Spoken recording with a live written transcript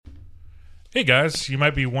Hey guys, you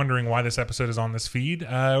might be wondering why this episode is on this feed.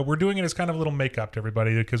 We're doing it as kind of a little makeup to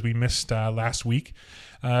everybody because we missed last week.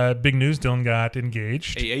 Big news, Dylan got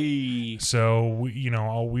engaged. Hey. So,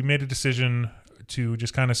 we made a decision to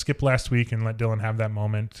just kind of skip last week and let Dylan have that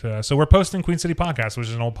moment. So we're posting Queen City Podcast, which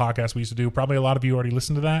is an old podcast we used to do. Probably a lot of you already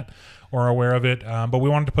listened to that or are aware of it. But we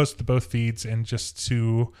wanted to post it to both feeds and just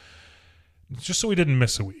so we didn't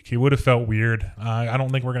miss a week. It would have felt weird. I don't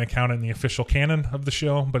think we're going to count it in the official canon of the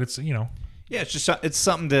show, but it's, Yeah, it's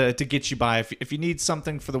something to get you by. If you need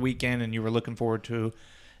something for the weekend and you were looking forward to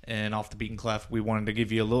an off the beaten clef, we wanted to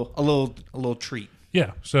give you a little treat.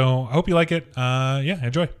 Yeah. So I hope you like it.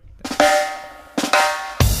 Enjoy.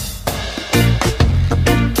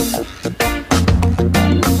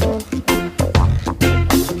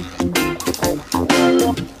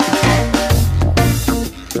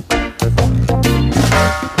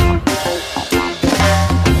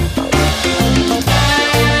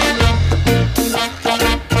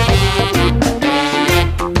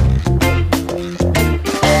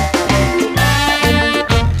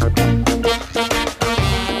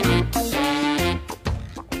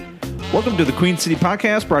 Welcome to the Queen City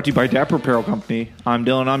Podcast, brought to you by Dapper Apparel Company. I'm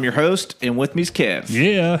Dylan, I'm your host, and with me is Kev.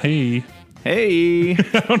 Yeah. Hey. Hey.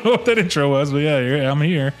 I don't know what that intro was, but yeah, I'm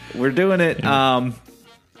here. We're doing it.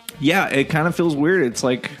 It kind of feels weird. It's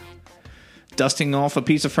like dusting off a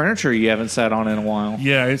piece of furniture you haven't sat on in a while.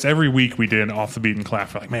 Yeah, it's every week we did off the beaten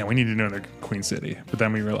clef. We're like, man, we need to do another Queen City. But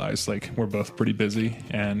then we realized we're both pretty busy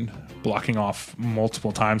and blocking off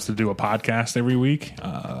multiple times to do a podcast every week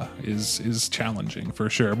is challenging for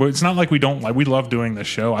sure. But it's not like we don't we love doing this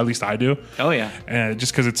show. At least I do. Oh yeah. And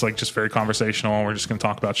just because it's just very conversational. And we're just going to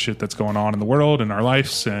talk about shit that's going on in the world and our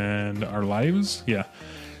lives and our lives. Yeah.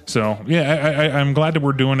 So, I'm glad that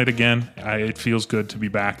we're doing it again. It feels good to be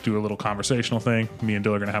back, do a little conversational thing. Me and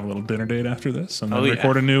Dill are going to have a little dinner date after this and then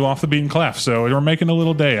record a new Off the Beaten Clef. So, we're making a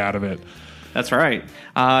little day out of it. That's right.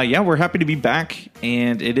 We're happy to be back.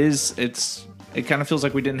 And it kind of feels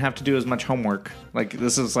like we didn't have to do as much homework.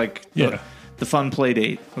 This is the fun play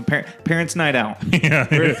date. Parents' night out. Yeah,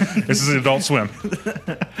 this is Adult Swim.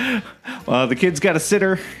 Well, the kids got a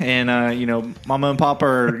sitter, and Mama and Papa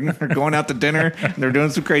are going out to dinner. And they're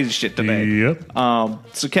doing some crazy shit today. Yep.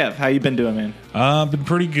 So, Kev, how you been doing, man? Been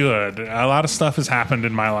pretty good. A lot of stuff has happened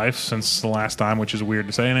in my life since the last time, which is weird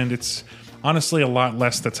to say, and it's honestly a lot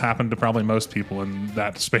less that's happened to probably most people in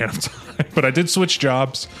that span of time. But I did switch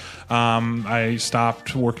jobs. I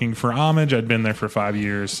stopped working for Homage. I'd been there for 5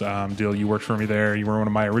 years. Dill, you worked for me there. You were one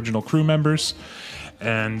of my original crew members.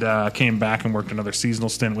 And came back and worked another seasonal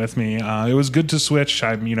stint with me. It was good to switch.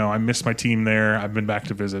 I missed my team there. I've been back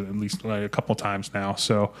to visit at least a couple times now.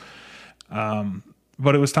 So,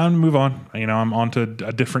 but it was time to move on. I'm on to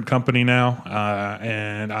a different company now,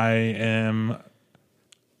 and I am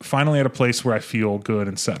finally at a place where I feel good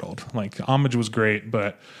and settled. Homage was great,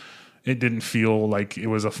 but it didn't feel like it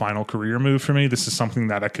was a final career move for me. This is something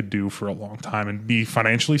that I could do for a long time and be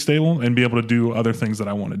financially stable and be able to do other things that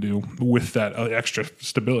I want to do with that extra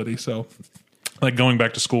stability. So, going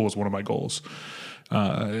back to school is one of my goals.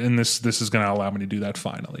 And this is going to allow me to do that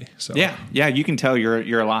finally. So yeah, you can tell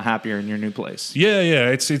you're a lot happier in your new place. Yeah.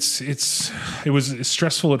 It was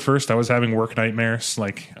stressful at first. I was having work nightmares.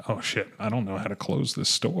 Oh shit, I don't know how to close this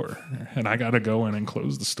store, and I got to go in and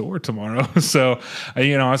close the store tomorrow. So,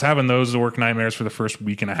 I was having those work nightmares for the first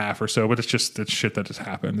week and a half or so. But it's shit that just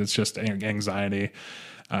happened. It's just anxiety.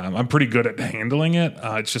 I'm pretty good at handling it.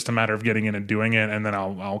 It's just a matter of getting in and doing it, and then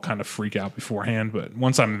I'll kind of freak out beforehand. But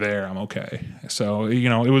once I'm there, I'm okay. So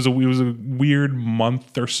it was a weird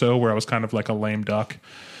month or so where I was kind of like a lame duck,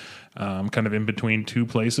 kind of in between two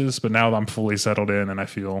places. But now I'm fully settled in, and I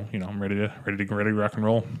feel I'm ready to rock and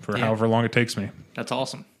roll for however long it takes me. That's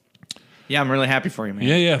awesome. Yeah, I'm really happy for you, man.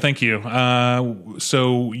 Yeah, thank you.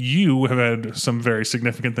 So you have had some very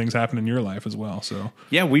significant things happen in your life as well. So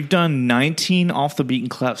yeah, we've done 19 off the beaten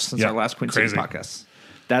clefs since our last Queen City podcast.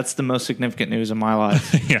 That's the most significant news in my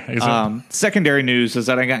life. Yeah. Secondary news is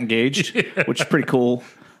that I got engaged, which is pretty cool.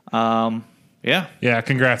 Yeah.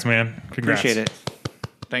 Congrats, man. Congrats. Appreciate it.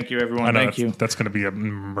 Thank you, everyone. Thank you. That's going to be a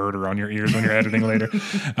murder on your ears when you're editing later.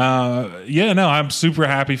 I'm super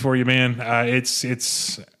happy for you, man.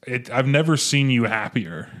 I've never seen you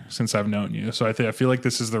happier since I've known you. So I feel like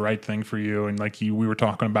this is the right thing for you. And we were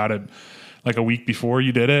talking about it a week before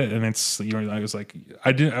you did it, and I was like,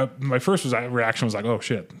 my first reaction was like, oh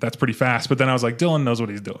shit, that's pretty fast. But then I was like, Dylan knows what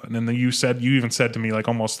he's doing. And then you even said to me,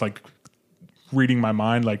 almost reading my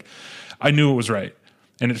mind, I knew it was right.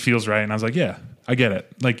 And it feels right. And I was like, yeah, I get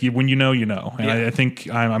it. Like when you know, you know. And Yeah. I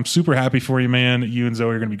think I'm super happy for you, man. You and Zoe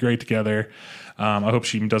are going to be great together. I hope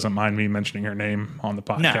she doesn't mind me mentioning her name on the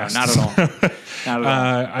podcast. No, not at all.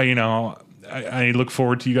 Not at all. I look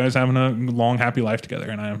forward to you guys having a long, happy life together,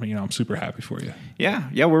 and I'm super happy for you.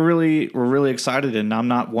 Yeah, we're really excited, and I'm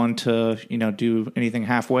not one to do anything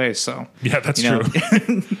halfway. So Yeah, that's true.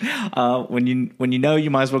 When you know, you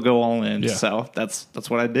might as well go all in. Yeah. So that's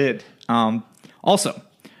what I did. Also,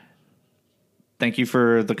 thank you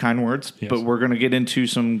for the kind words, Yes. but we're going to get into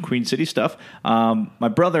some Queen City stuff. My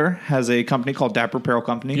brother has a company called Dapper Apparel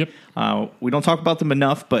Company. Yep. We don't talk about them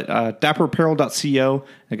enough, but dapperapparel.co,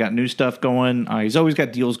 they got new stuff going. He's always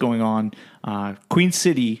got deals going on. Queen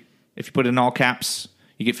City, if you put it in all caps,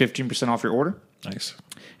 you get 15% off your order. Nice.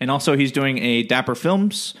 And also he's doing a Dapper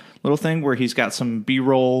Films little thing where he's got some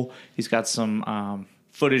B-roll. He's got some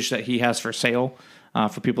footage that he has for sale.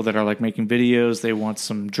 For people that are like making videos, they want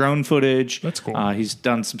some drone footage. That's cool. He's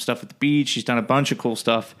done some stuff at the beach. He's done a bunch of cool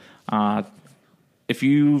stuff. If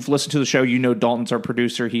you've listened to the show, you know Dalton's our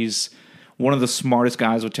producer. He's one of the smartest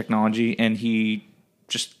guys with technology, and he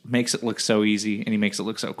just makes it look so easy, and he makes it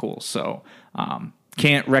look so cool. So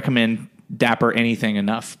can't recommend Dapper anything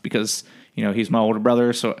enough because he's my older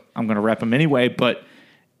brother, so I'm going to rep him anyway. But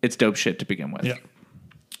it's dope shit to begin with. Yeah.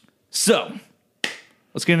 So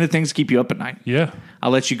let's get into things to keep you up at night. Yeah.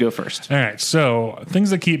 I'll let you go first. All right. So things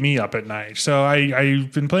that keep me up at night. So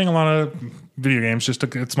I've been playing a lot of video games.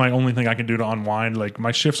 It's my only thing I can do to unwind. Like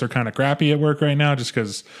my shifts are kind of crappy at work right now, just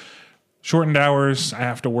because shortened hours. I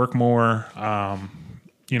have to work more.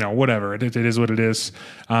 Whatever. It is what it is.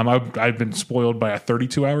 I've been spoiled by a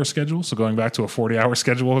 32-hour schedule. So going back to a 40-hour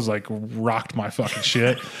schedule has like rocked my fucking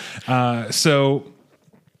shit. So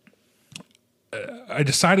I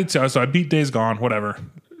decided to. So I beat Days Gone. Whatever.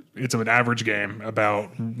 It's an average game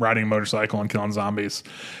about riding a motorcycle and killing zombies.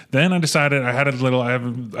 Then I decided I have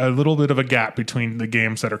a little bit of a gap between the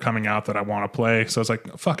games that are coming out that I want to play. So I was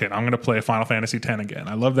like, fuck it, I'm going to play Final Fantasy X again.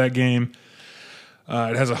 I love that game.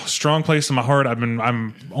 It has a strong place in my heart.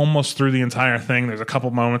 I'm almost through the entire thing. There's a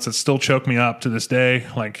couple moments that still choke me up to this day.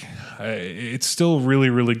 Like it's still really,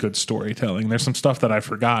 really good storytelling. There's some stuff that I've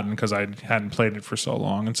forgotten because I hadn't played it for so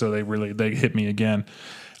long, and so they hit me again.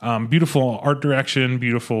 Beautiful art direction,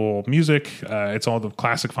 beautiful music. It's all the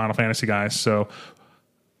classic Final Fantasy guys. So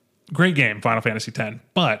great game, Final Fantasy X.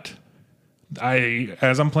 But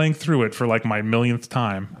as I'm playing through it for like my millionth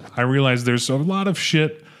time, I realize there's a lot of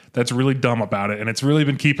shit that's really dumb about it, and it's really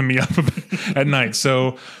been keeping me up at night.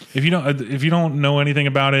 So if you don't know anything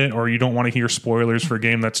about it, or you don't want to hear spoilers for a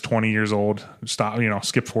game that's 20 years old,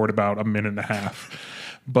 skip forward about a minute and a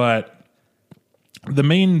half. But the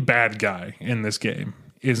main bad guy in this game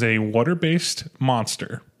is a water-based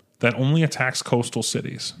monster that only attacks coastal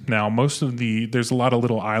cities. Now, there's a lot of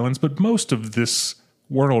little islands, but most of this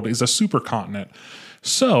world is a supercontinent.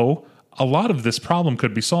 So a lot of this problem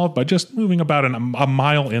could be solved by just moving about a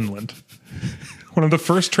mile inland. One of the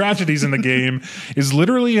first tragedies in the game is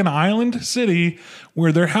literally an island city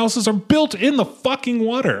where their houses are built in the fucking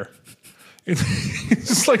water.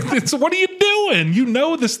 It's like, what are you doing? You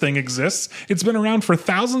know this thing exists. It's been around for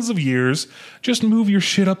thousands of years. Just move your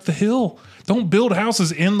shit up the hill. Don't build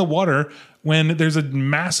houses in the water when there's a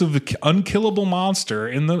massive, unkillable monster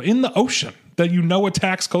in the ocean that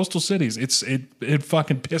attacks coastal cities. It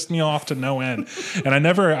fucking pissed me off to no end. And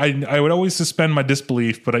I would always suspend my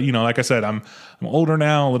disbelief, but like I said, I'm older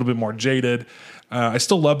now, a little bit more jaded. I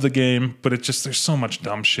still love the game, but there's so much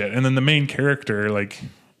dumb shit. And then the main character, like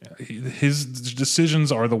his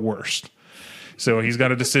decisions are the worst. So he's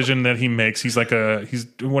got a decision that he makes. He's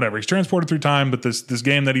transported through time, but this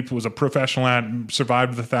game that he was a professional at,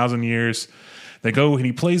 survived 1,000 years. They go and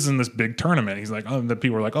he plays in this big tournament. He's like, the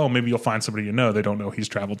people are like, oh, maybe you'll find somebody you know. They don't know he's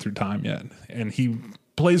traveled through time yet. And he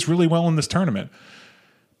plays really well in this tournament.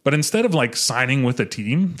 But instead of like signing with a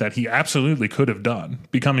team that he absolutely could have done,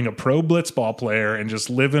 becoming a pro blitzball player and just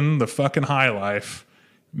living the fucking high life,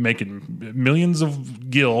 making millions of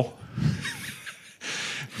gil,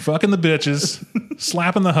 fucking the bitches,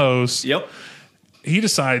 slapping the hoes. Yep. He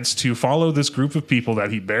decides to follow this group of people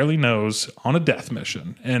that he barely knows on a death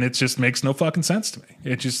mission, and it just makes no fucking sense to me.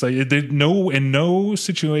 It just like in no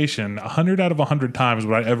situation, 100 out of 100 times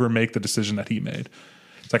would I ever make the decision that he made.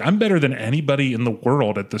 It's like, I'm better than anybody in the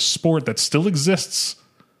world at this sport that still exists.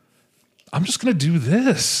 I'm just going to do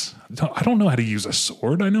this. I don't know how to use a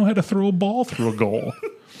sword. I know how to throw a ball through a goal.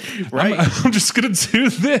 Right. I'm just going to do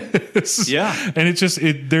this. Yeah. And it's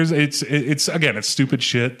again, it's stupid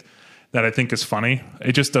shit that I think is funny.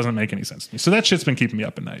 It just doesn't make any sense to me. So that shit's been keeping me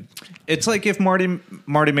up at night. It's like if Marty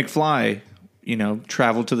McFly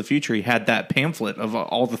traveled to the future. He had that pamphlet of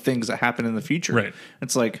all the things that happen in the future. Right.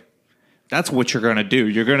 It's like, that's what you're going to do.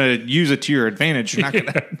 You're going to use it to your advantage. You're not going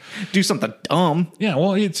to do something dumb. Yeah,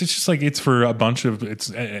 well, it's just like it's for a bunch of it's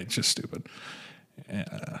just stupid.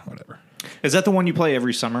 Whatever. Is that the one you play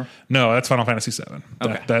every summer? No, that's Final Fantasy VII.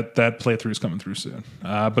 Okay. That playthrough is coming through soon.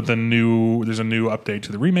 But there's a new update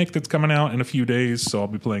to the remake that's coming out in a few days, so I'll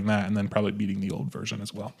be playing that and then probably beating the old version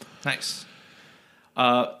as well. Nice.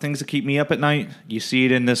 Things that keep me up at night. You see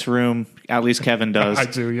it in this room. At least Kevin does. I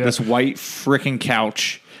do, yeah. This white freaking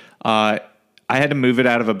couch. I had to move it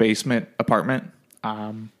out of a basement apartment.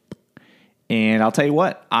 And I'll tell you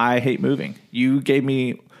what, I hate moving. You gave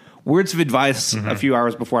me words of advice a few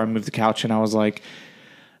hours before I moved the couch, and I was like,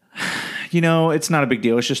 it's not a big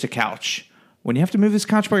deal. It's just a couch. When you have to move this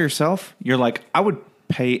couch by yourself, you're like, I would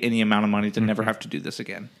pay any amount of money to never have to do this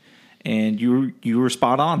again. And you were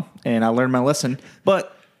spot on, and I learned my lesson.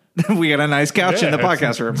 But we got a nice couch in the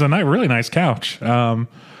podcast room. It's a really nice couch.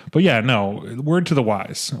 But yeah, no, word to the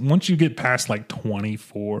wise. Once you get past like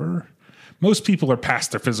 24, most people are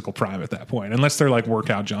past their physical prime at that point, unless they're like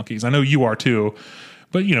workout junkies. I know you are too.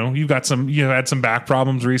 But you've had some back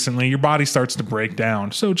problems recently. Your body starts to break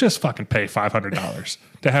down. So just fucking pay $500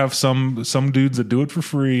 to have some dudes that do it for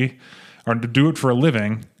free or to do it for a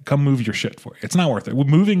living come move your shit for you. It's not worth it.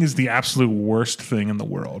 Moving is the absolute worst thing in the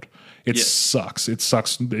world. It sucks. It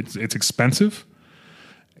sucks. It's expensive.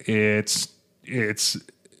 It's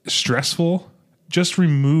stressful. Just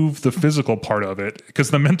remove the physical part of it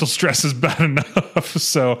because the mental stress is bad enough.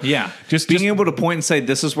 So just being able to point and say,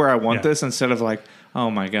 this is where I want this, instead of like, oh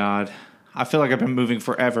my God, I feel like I've been moving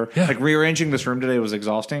forever. Yeah. Like rearranging this room today was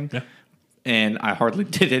exhausting. Yeah. And I hardly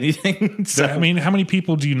did anything. So. I mean, how many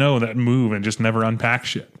people do you know that move and just never unpack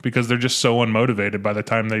shit because they're just so unmotivated by the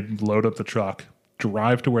time they load up the truck,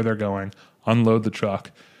 drive to where they're going, unload the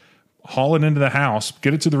truck, haul it into the house,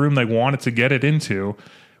 get it to the room they wanted to get it into.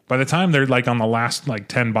 By the time they're like on the last like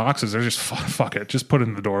 10 boxes, they're just fuck it, just put it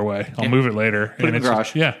in the doorway. I'll move it later. Put it in the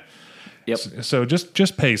garage. Yeah. Yep. So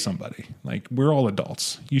just pay somebody. Like we're all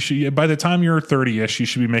adults. You should by the time you're 30ish, you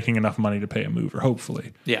should be making enough money to pay a mover.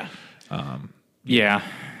 Hopefully. Yeah. It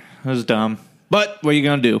was dumb. But what are you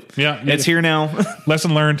gonna do? Yeah, it's here now.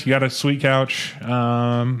 Lesson learned. You got a sweet couch.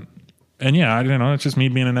 And yeah, I don't know. It's just me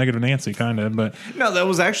being a negative Nancy, kind of. But no, that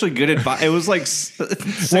was actually good advice. It was like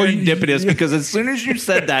serendipitous because as soon as you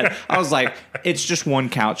said that, I was like, "It's just one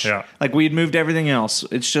couch." Yeah. Like we had moved everything else.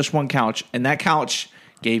 It's just one couch, and that couch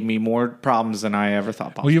gave me more problems than I ever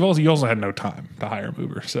thought possible. Well, you also had no time to hire a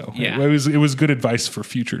mover, so yeah. it was good advice for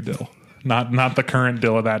future Dill. Not the current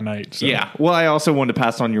Dill of that night. So. Yeah. Well, I also wanted to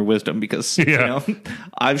pass on your wisdom because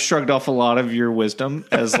I've shrugged off a lot of your wisdom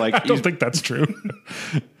as like I don't think that's true.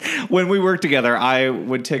 When we worked together, I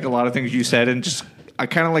would take a lot of things you said and just I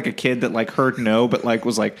kind of like a kid that like heard no, but like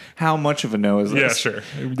was like, how much of a no is this? Yeah, sure.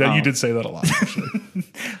 You did say that a lot. Actually.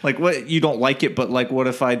 Like what you don't like it, but like what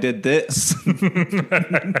if I did this?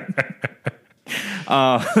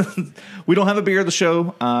 We don't have a beer of the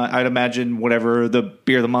show. I'd imagine whatever the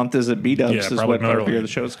beer of the month is at B-Dubs is what our beer of the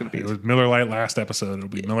show is going to be. It was Miller Lite last episode. It'll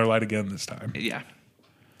be Miller Lite again this time. Yeah.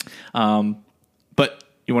 But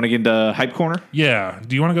you want to get into Hype Corner? Yeah.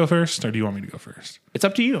 Do you want to go first or do you want me to go first? It's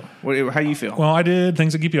up to you. How do you feel? Well, I did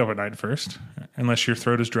things that keep you up at night first, unless your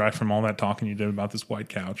throat is dry from all that talking you did about this white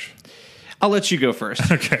couch. I'll let you go first.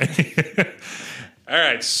 Okay. All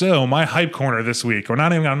right, so my hype corner this week. I'm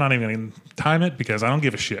not even going to time it because I don't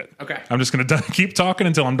give a shit. Okay. I'm just going to keep talking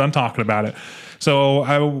until I'm done talking about it.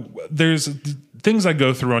 So there's things I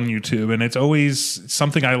go through on YouTube, and it's always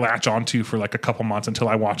something I latch onto for like a couple months until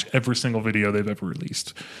I watch every single video they've ever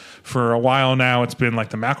released. For a while now, it's been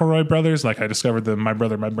like the McElroy brothers. Like I discovered the My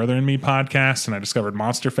Brother and Me podcast, and I discovered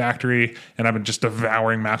Monster Factory, and I've been just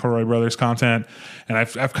devouring McElroy brothers content. And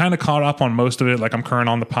I've kind of caught up on most of it. Like I'm current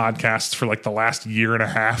on the podcasts for like the last year and a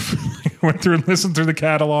half. Went through and listened through the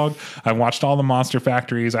catalog. I watched all the Monster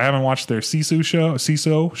Factories. I haven't watched their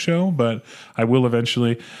CISO show, but I will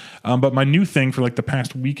eventually. But my new thing for like the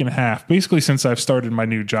past week and a half, basically since I've started my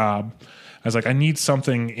new job, I was like, I need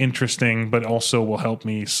something interesting, but also will help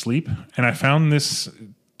me sleep. And I found this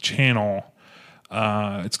channel.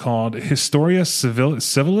 It's called Historia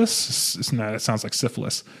Civilis. No, that sounds like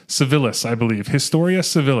syphilis. Civilis, I believe. Historia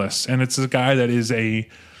Civilis. And it's a guy that is I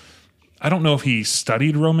don't know if he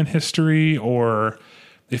studied Roman history or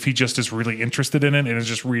if he just is really interested in it and is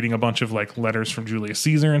just reading a bunch of like letters from Julius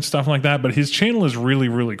Caesar and stuff like that. But his channel is really,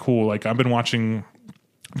 really cool. Like I've been watching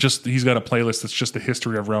he's got a playlist that's just the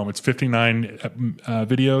history of Rome. It's 59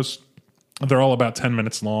 videos. They're all about 10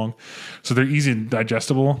 minutes long. So they're easy and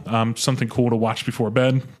digestible. Something cool to watch before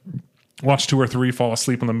bed. watch 2 or 3, fall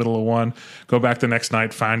asleep in the middle of one, go back the next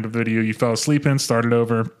night, find a video you fell asleep in, start it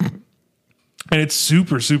over. And it's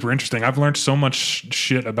super, super interesting. I've learned so much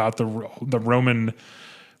shit about the Roman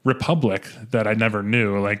Republic that I never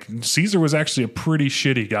knew. Like, Caesar was actually a pretty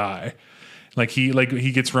shitty guy.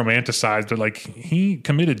 He gets romanticized, but like, he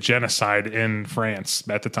committed genocide in France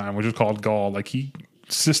at the time, which was called Gaul. Like, he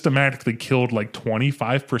systematically killed like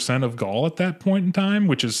 25% of Gaul at that point in time,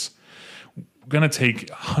 which is going to take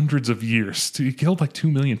hundreds of years. He killed like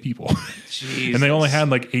 2 million people. And they only had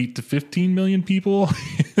like 8 to 15 million people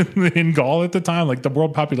in Gaul at the time. Like, the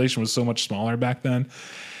world population was so much smaller back then.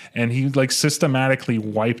 And he like systematically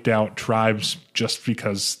wiped out tribes just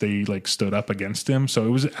because they like stood up against him. So it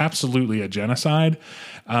was absolutely a genocide.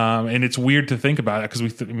 And it's weird to think about it because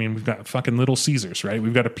we've got fucking Little Caesars, right?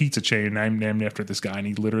 We've got a pizza chain named after this guy, and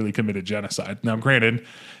he literally committed genocide. Now, granted,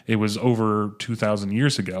 it was over 2,000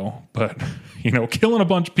 years ago, but killing a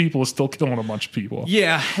bunch of people is still killing a bunch of people.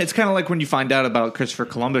 Yeah, it's kind of like when you find out about Christopher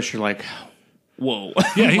Columbus, you're like, whoa.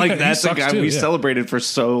 Yeah, like that's a guy we celebrated for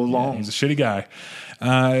so long. Yeah, he's a shitty guy.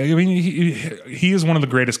 He is one of the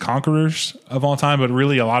greatest conquerors of all time, but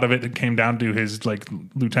really a lot of it came down to his like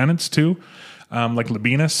lieutenants too. Like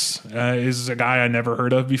Labienus is a guy I never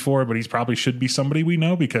heard of before, but he's probably should be somebody we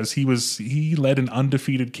know because he led an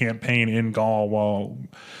undefeated campaign in Gaul while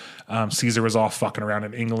Caesar was off fucking around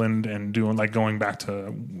in England and going back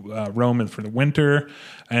to Rome for the winter.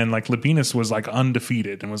 And like Labienus was like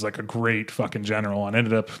undefeated and was like a great fucking general and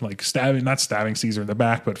ended up like not stabbing Caesar in the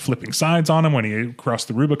back, but flipping sides on him when he crossed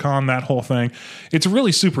the Rubicon, that whole thing. It's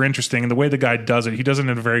really super interesting. And the way the guy does it, he does it in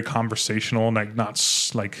a very conversational, like not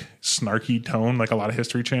like snarky tone like a lot of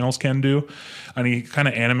history channels can do. And he kind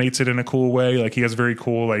of animates it in a cool way. Like he has very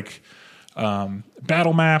cool, like,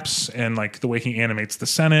 battle maps and like the way he animates the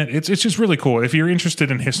Senate. It's just really cool. If you're interested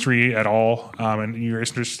in history at all, and you're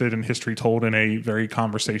interested in history told in a very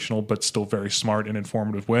conversational but still very smart and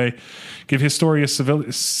informative way, give Historia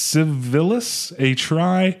Civilis a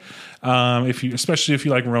try. Especially if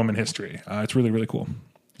you like Roman history, it's really, really cool.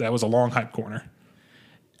 That was a long hype corner.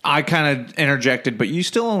 I kind of interjected, but you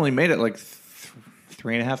still only made it like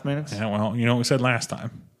 3.5 minutes. Yeah, well, you know what we said last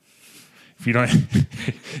time.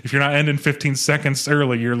 If you're not ending 15 seconds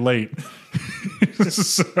early, you're late.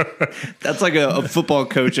 That's like a football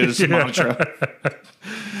coach's mantra.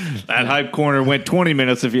 That hype corner went 20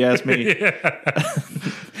 minutes, if you ask me.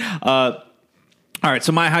 All right,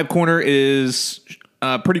 so my hype corner is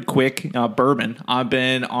pretty quick. Bourbon. I've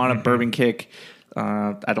been on a bourbon kick.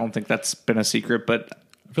 I don't think that's been a secret, but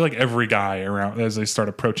I feel like every guy around as they start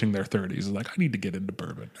approaching their 30s is like, I need to get into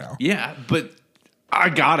bourbon now. Yeah, but I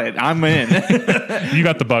got it. I'm in. You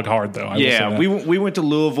got the bug hard, though. We went to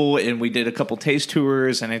Louisville and we did a couple taste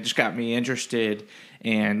tours, and it just got me interested.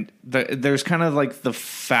 And there's kind of like the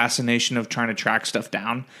fascination of trying to track stuff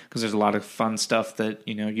down because there's a lot of fun stuff that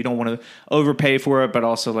you don't want to overpay for it, but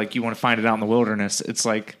also like you want to find it out in the wilderness. It's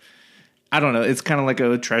like, I don't know. It's kind of like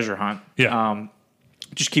a treasure hunt. Yeah.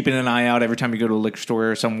 Just keeping an eye out every time you go to a liquor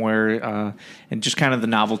store or somewhere, and just kind of the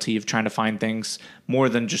novelty of trying to find things more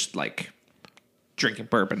than just like drinking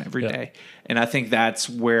bourbon every day. And I think that's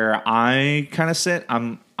where I kind of sit.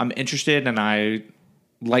 I'm interested and I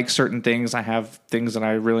like certain things. I have things that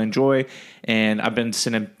I really enjoy, and I've been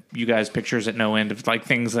sending you guys pictures at no end of like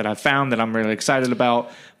things that I've found that I'm really excited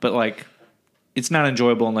about, but like it's not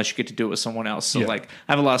enjoyable unless you get to do it with someone else. So like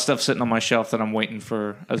I have a lot of stuff sitting on my shelf that I'm waiting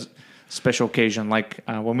for a special occasion. Like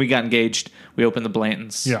when we got engaged, we opened the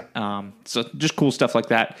Blantons. So just cool stuff like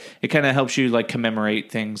that. It kind of helps you like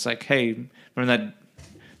commemorate things like, hey, remember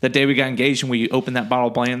that day we got engaged and we opened that bottle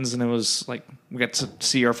of Blanton's and it was like we got to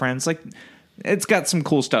see our friends. Like it's got some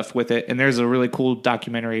cool stuff with it. And there's a really cool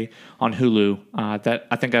documentary on Hulu that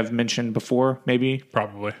I think I've mentioned before, maybe.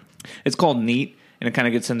 Probably. It's called Neat, and it kind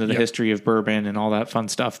of gets into the history of bourbon and all that fun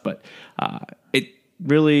stuff. But it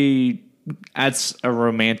really adds it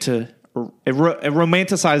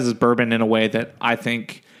romanticizes bourbon in a way that I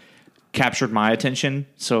think captured my attention.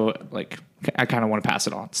 So like I kind of want to pass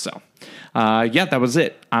it on. So that was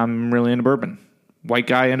it. I'm really into bourbon. White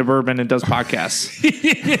guy into bourbon and does podcasts.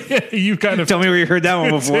 You kind of tell me where you heard that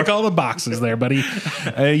one before. Tick all the boxes there, buddy.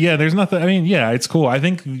 There's nothing. I mean, it's cool. I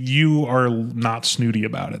think you are not snooty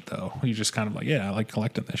about it though. You just kind of like, I like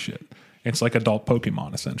collecting this shit. It's like adult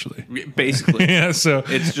Pokemon, essentially. Basically, So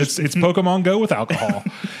it's Pokemon Go with alcohol,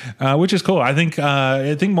 which is cool. I think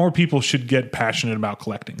more people should get passionate about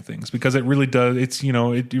collecting things because it really does. It's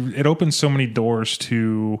it opens so many doors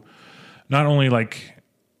to not only like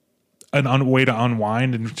way to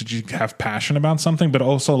unwind and to have passion about something, but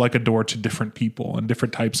also like a door to different people and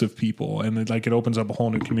different types of people. And it opens up a whole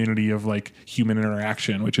new community of like human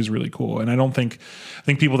interaction, which is really cool. And I think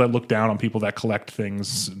people that look down on people that collect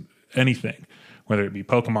things, anything, whether it be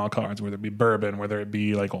Pokemon cards, whether it be bourbon, whether it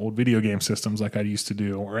be like old video game systems like I used to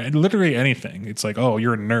do, or literally anything. It's like, oh,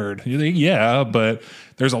 you're a nerd. You're like, yeah, but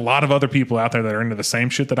there's a lot of other people out there that are into the same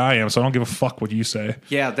shit that I am, so I don't give a fuck what you say.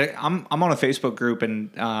 Yeah, I'm on a Facebook group, and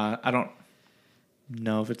I don't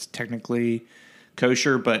know if it's technically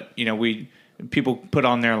kosher, but people put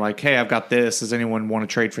on there like, hey, I've got this. Does anyone want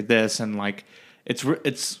to trade for this? And like, it's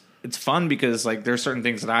fun because like there's certain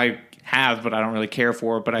things that I have, but I don't really care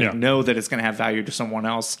for, but I know that it's going to have value to someone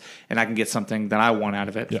else, and I can get something that I want out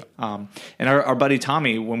of it. Yeah. And our buddy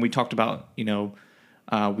Tommy, when we talked about, we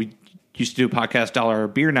used to do a podcast, Dollar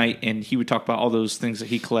Beer Night, and he would talk about all those things that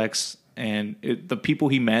he collects and the people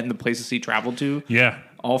he met and the places he traveled to. Yeah.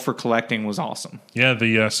 All for collecting was awesome. Yeah,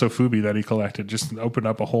 the Sofubi that he collected just opened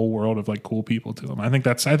up a whole world of like cool people to him. I think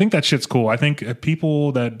that shit's cool. I think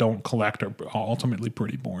people that don't collect are ultimately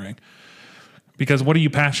pretty boring. Because what are you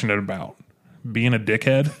passionate about? Being a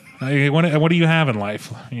dickhead? What do you have in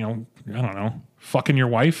life? I don't know. Fucking your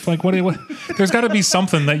wife? Like what there's got to be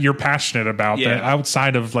something that you're passionate about that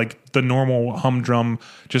outside of like the normal humdrum,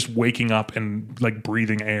 just waking up and like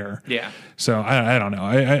breathing air. Yeah. So I don't know.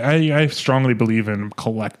 I strongly believe in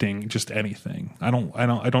collecting just anything. I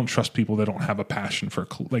don't trust people that don't have a passion for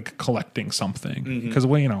like collecting something because I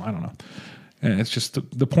don't know. And it's just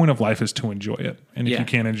the point of life is to enjoy it. And if you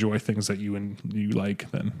can't enjoy things that you like,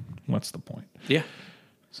 then what's the point? Yeah.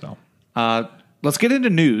 So let's get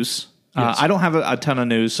into news. Yes. I don't have a ton of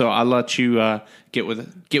news, so I'll let you get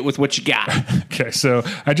with what you got. Okay, so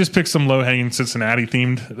I just picked some low-hanging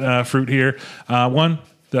Cincinnati-themed fruit here. One,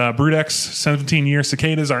 the Brood X 17-year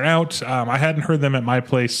cicadas are out. I hadn't heard them at my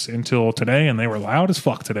place until today, and they were loud as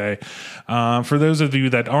fuck today. For those of you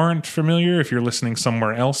that aren't familiar, if you're listening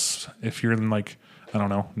somewhere else, if you're in like, I don't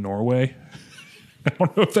know, Norway, I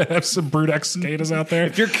don't know if they have some Brood X cicadas out there.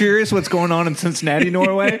 If you're curious what's going on in Cincinnati,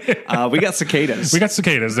 Norway, we got cicadas. We got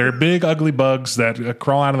cicadas. They're big, ugly bugs that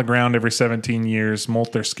crawl out of the ground every 17 years,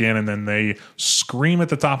 molt their skin, and then they scream at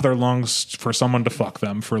the top of their lungs for someone to fuck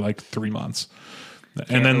them for like 3 months.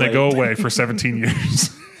 And then they go away for 17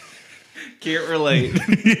 years. Can't relate.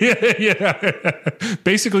 yeah.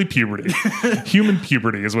 Basically puberty. Human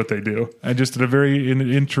puberty is what they do. And just at a very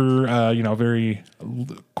very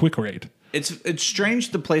quick rate. It's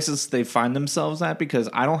strange the places they find themselves at because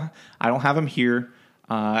I don't have them here.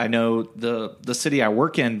 I know the city I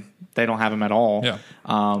work in, they don't have them at all. Yeah.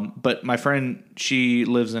 But my friend, she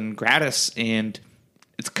lives in Gratis, and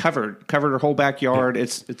it's covered her whole backyard. Yeah.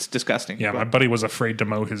 It's disgusting. Yeah, my buddy was afraid to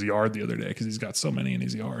mow his yard the other day because he's got so many in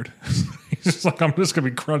his yard. He's just like, I'm just going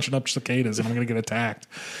to be crunching up cicadas and I'm going to get attacked.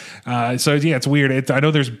 So yeah, it's weird. I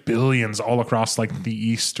know there's billions all across like the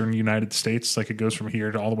eastern United States. Like it goes from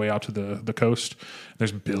here to all the way out to the coast.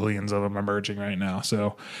 There's billions of them emerging right now.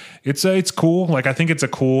 So it's cool. Like I think it's a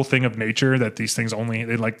cool thing of nature that these things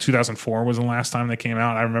like 2004 was the last time they came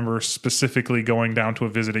out. I remember specifically going down to a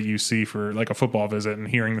visit at UC for like a football visit and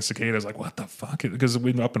hearing the cicadas like, what the fuck? Because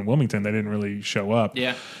up in Wilmington, they didn't really show up.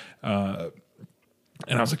 Yeah.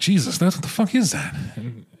 And I was like, Jesus, what the fuck is that?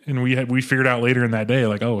 And we figured out later in that day,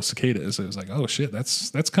 like, oh, cicadas. It was like, oh shit,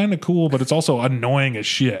 that's kind of cool, but it's also annoying as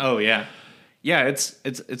shit. Oh yeah, yeah.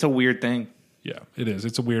 It's a weird thing. Yeah, it is.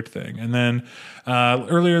 It's a weird thing. And then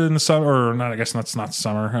earlier in the summer, or not, I guess that's not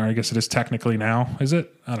summer. Or I guess it is technically now. Is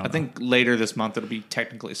it? I don't know. I think later this month it'll be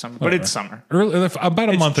technically summer, but it's summer. About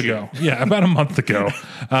a month ago. Yeah, about a month ago.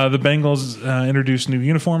 The Bengals introduced new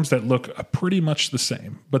uniforms that look pretty much the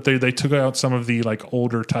same, but they took out some of the like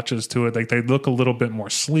older touches to it. Like they look a little bit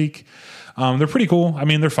more sleek. They're pretty cool. I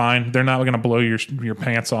mean, they're fine. They're not going to blow your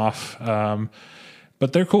pants off.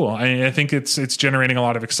 But they're cool. I think it's generating a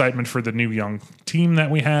lot of excitement for the new young team that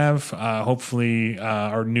we have. Hopefully,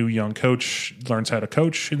 our new young coach learns how to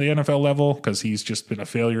coach in the NFL level because he's just been a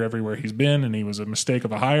failure everywhere he's been, and he was a mistake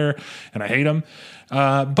of a hire, and I hate him.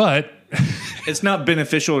 But it's not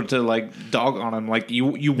beneficial to like dog on him. Like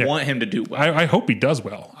you want him to do well. I hope he does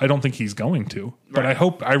well. I don't think he's going to, but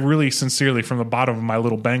I really sincerely, from the bottom of my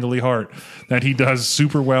little Bengali heart, that he does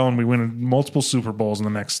super well and we win multiple Super Bowls in the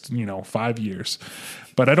next 5 years.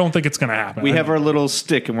 But I don't think it's going to happen. We have our little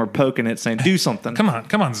stick and we're poking it, saying, "Do something." Come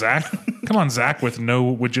on, Zach. Come on, Zach. With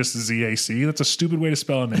just ZAC. That's a stupid way to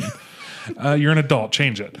spell a name. You're an adult.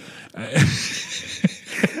 Change it.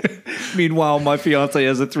 Meanwhile, my fiance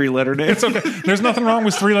has a 3-letter name. It's okay. There's nothing wrong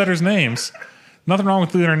with 3 letters names. Nothing wrong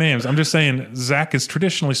with 3-letter names. I'm just saying Zach is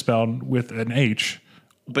traditionally spelled with an H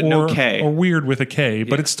But no K. Or weird with a K,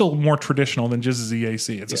 but it's still more traditional than just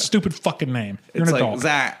ZAC. It's a stupid fucking name. You're It's an like adult.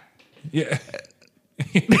 Zach. Yeah.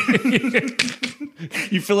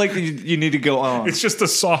 You feel like you need to go on. It's just a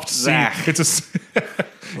soft C. Zach. It's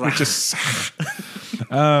just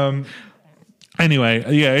anyway,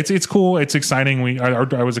 yeah, it's cool. It's exciting.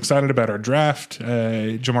 I was excited about our draft.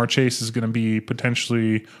 Jamar Chase is going to be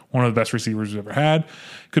potentially one of the best receivers we've ever had.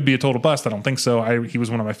 Could be a total bust. I don't think so. He was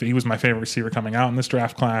he was my favorite receiver coming out in this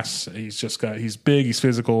draft class. He's big, he's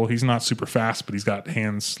physical, he's not super fast, but he's got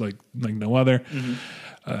hands like no other.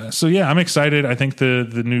 So yeah, I'm excited. I think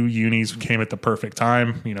the new unis came at the perfect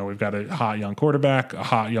time. We've got a hot young quarterback, a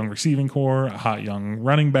hot young receiving core, a hot young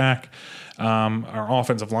running back. Our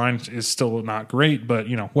offensive line is still not great, but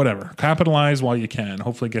whatever. Capitalize while you can.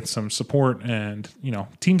 Hopefully get some support, and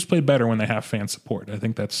teams play better when they have fan support. I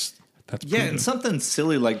think that's yeah, and something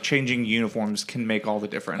silly like changing uniforms can make all the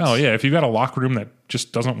difference. Oh yeah, if you've got a locker room that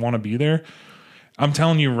just doesn't want to be there, I'm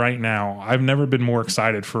telling you right now, I've never been more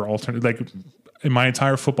excited for alternate. Like in my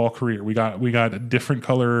entire football career, we got a different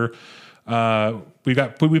color. We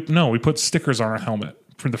put stickers on our helmet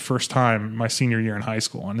for the first time my senior year in high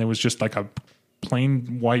school, and it was just like a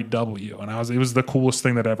plain white W, and it was the coolest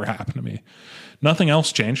thing that ever happened to me. Nothing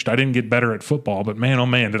else changed. I didn't get better at football, but man, oh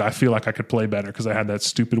man, did I feel like I could play better because I had that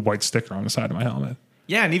stupid white sticker on the side of my helmet.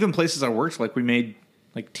 Yeah, and even places I worked, like we made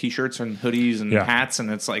like T-shirts and hoodies and hats, and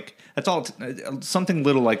it's like that's all. Something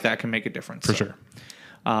little like that can make a difference For sure.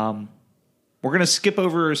 We're gonna skip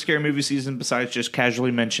over scary movie season. Besides just casually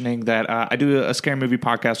mentioning that I do a scary movie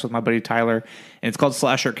podcast with my buddy Tyler, and it's called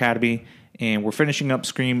Slasher Academy, and we're finishing up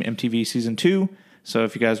Scream MTV season 2. So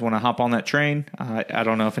if you guys want to hop on that train, I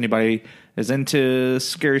don't know if anybody is into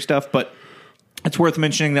scary stuff, but it's worth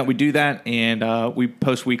mentioning that we do that, and we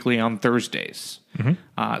post weekly on Thursdays.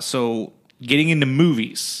 So getting into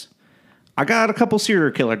movies, I got a couple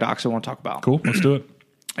serial killer docs I want to talk about. Cool, let's do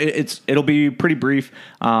it. It'll be pretty brief.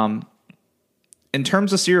 In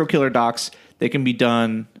terms of serial killer docs, they can be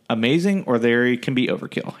done amazing or they can be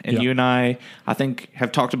overkill. And you and I think,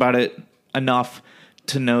 have talked about it enough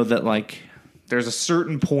to know that like there's a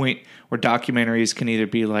certain point where documentaries can either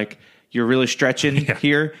be like, you're really stretching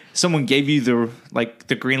here. Someone gave you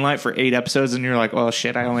the green light for 8 episodes, and you're like, "Oh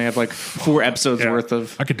shit, I only have like 4 episodes worth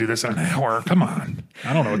of." I could do this in an hour. Come on,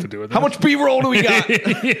 I don't know what to do with this. How much B-roll do we got?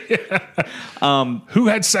 Who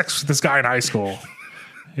had sex with this guy in high school?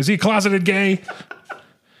 Is he closeted gay?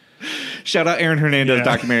 Shout out Aaron Hernandez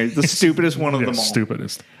documentary, the stupidest one of them all.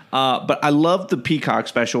 Stupidest. But I love the Peacock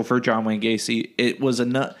special for John Wayne Gacy. It was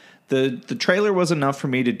enough. The trailer was enough for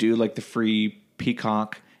me to do like the free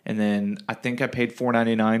Peacock. And then I think I paid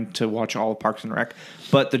 $4.99 to watch all of Parks and Rec.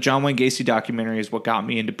 But the John Wayne Gacy documentary is what got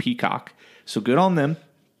me into Peacock. So good on them.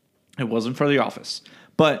 It wasn't for The Office.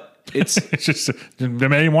 But it's just, they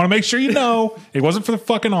want to make sure you know, it wasn't for the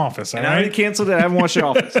fucking Office. And I already canceled it. I haven't watched The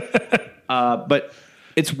Office. But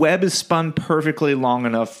its web is spun perfectly long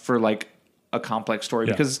enough for like a complex story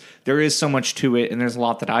because there is so much to it. And there's a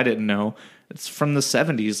lot that I didn't know. It's from the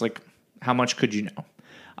 70s. Like, how much could you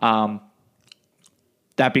know?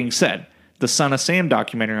 That being said, the Son of Sam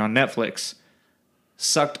documentary on Netflix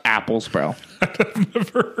sucked apples, bro. I've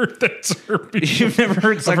never heard that term before. You've never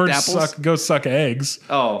heard sucked apples? Go suck eggs.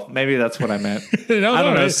 Oh, maybe that's what I meant. No, I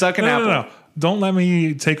don't know. Suck an apple. No. Don't let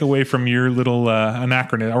me take away from your little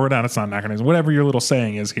anachronism. Or no, it's not anachronism. Whatever your little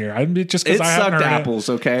saying is here. Just because I haven't heard apples,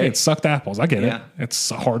 okay? It sucked apples. I get it.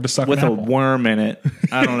 It's hard to suck with an a apple. worm in it.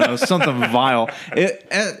 I don't know. Something vile.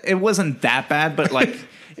 It wasn't that bad, but like...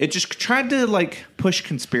 It just tried to like push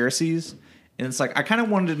conspiracies, and it's like I kind of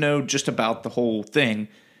wanted to know just about the whole thing,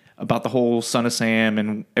 about the whole Son of Sam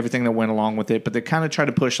and everything that went along with it. But they kind of tried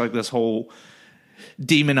to push like this whole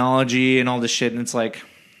demonology and all this shit, and it's like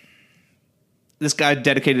this guy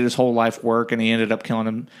dedicated his whole life work, and he ended up killing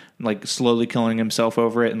him, like slowly killing himself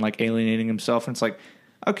over it, and like alienating himself. And it's like,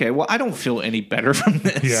 okay, well, I don't feel any better from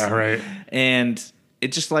this. Yeah, right. And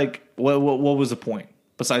it's just like, what was the point?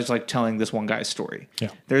 Besides like telling this one guy's story. Yeah.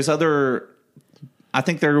 There's I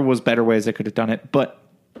think there was better ways they could have done it, but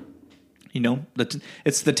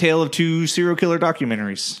it's the tale of 2 serial killer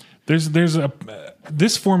documentaries.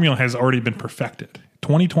 This formula has already been perfected.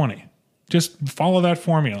 2020. Just follow that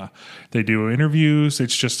formula. They do interviews.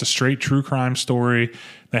 It's just a straight true crime story.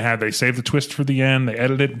 They save the twist for the end. They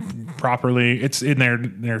edit it properly. It's in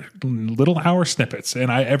their little hour snippets. And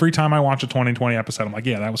every time I watch a 2020 episode, I'm like,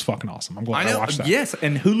 yeah, that was fucking awesome. I'm glad I watched that. Yes,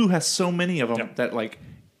 and Hulu has so many of them that like,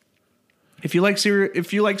 if you like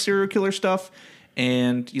serial killer stuff,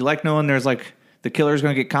 and you like knowing there's like the killer's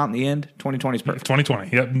going to get caught in the end, 2020 is perfect.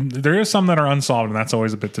 2020. Yeah, there is some that are unsolved, and that's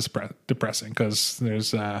always a bit depressing because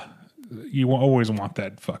there's you always want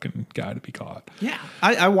that fucking guy to be caught. Yeah,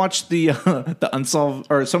 I watched the unsolved,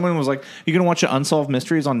 or someone was like, "You gonna watch the Unsolved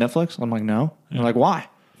Mysteries on Netflix?" I'm like, "No." And they're like, "Why?"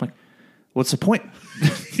 I'm like, "What's the point?"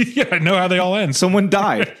 Yeah, I know how they all end. Someone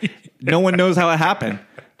died. No one knows how it happened.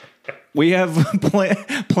 We have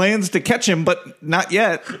plans to catch him, but not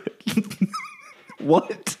yet.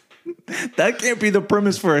 What? That can't be the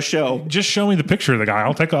premise for a show. Just show me the picture of the guy.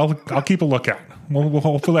 I'll keep a lookout. We'll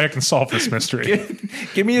hopefully I can solve this mystery.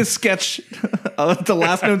 Give me a sketch, the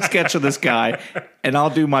last known sketch of this guy, and I'll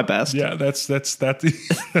do my best. Yeah, that's.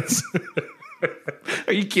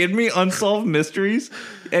 Are you kidding me? Unsolved Mysteries?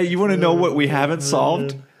 Hey, you want to know what we haven't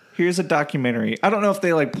solved? Here's a documentary. I don't know if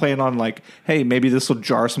they like plan on like, hey, maybe this will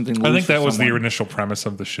jar something loose. I think that was someone. the initial premise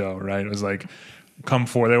of the show, right? It was like, come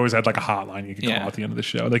forward. They always had like a hotline you could call at the end of the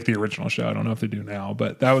show, like the original show. I don't know if they do now,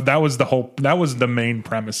 but that was the main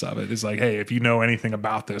premise of it. Is like, hey, if you know anything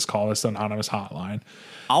about this, call this anonymous hotline.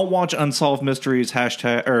 I'll watch Unsolved Mysteries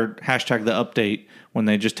hashtag the update when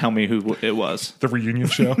they just tell me who it was. The reunion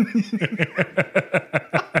show.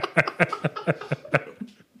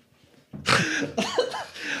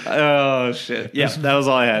 Oh shit! Yeah, that was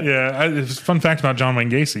all I had. Yeah, fun fact about John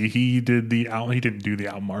Wayne Gacy: he didn't do the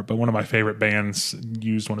album art, but one of my favorite bands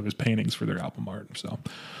used one of his paintings for their album art. So,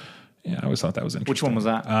 yeah, I always thought that was interesting. Which one was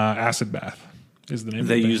that? Acid Bath is the name.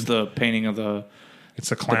 They of the used the painting of the.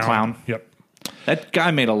 It's a clown. The clown. Yep. That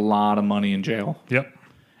guy made a lot of money in jail. Yep.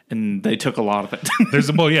 And they took a lot of it. There's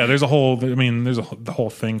a whole the whole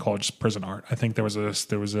thing called just prison art. I think there was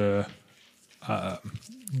a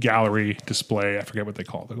gallery display. I forget what they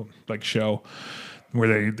call it, like show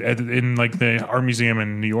where they in like the art museum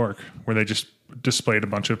in New York where they just displayed a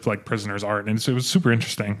bunch of like prisoners' art, and it was super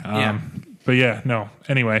interesting. But yeah, no.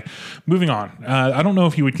 Anyway, moving on. I don't know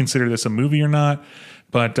if you would consider this a movie or not.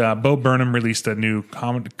 But Bo Burnham released a new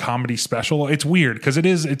comedy special. It's weird because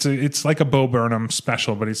it's like a Bo Burnham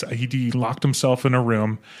special, but he locked himself in a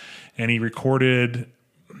room and he recorded.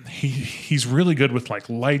 He's really good with like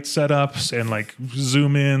light setups and like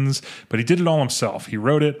zoom ins, but he did it all himself. He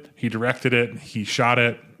wrote it, he directed it, he shot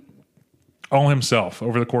it all himself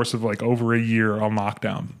over the course of like over a year on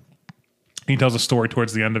lockdown. He tells a story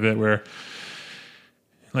towards the end of it where.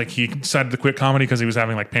 Like he decided to quit comedy because he was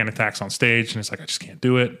having like panic attacks on stage, and he's like, I just can't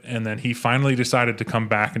do it. And then he finally decided to come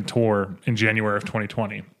back and tour in January of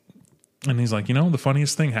 2020. And he's like, the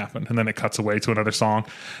funniest thing happened. And then it cuts away to another song.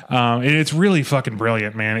 It's really fucking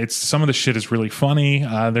brilliant, man. Some of the shit is really funny.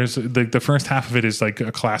 There's the first half of it is like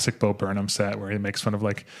a classic Bo Burnham set where he makes fun of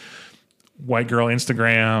like white girl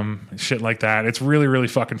Instagram, shit like that. It's really, really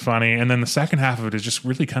fucking funny. And then the second half of it is just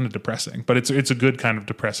really kind of depressing, but it's a good kind of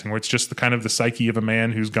depressing where it's just the kind of the psyche of a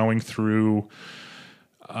man who's going through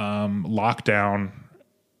lockdown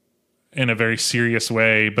in a very serious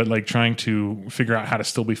way, but like trying to figure out how to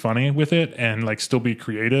still be funny with it and like still be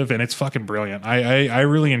creative. And it's fucking brilliant. I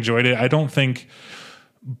really enjoyed it. I don't think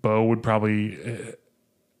Bo would probably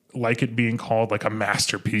like it being called like a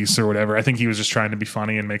masterpiece or whatever. I think he was just trying to be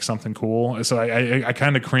funny and make something cool. So I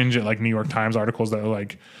kind of cringe at like New York Times articles that are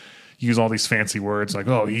like use all these fancy words like,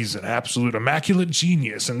 oh, he's an absolute immaculate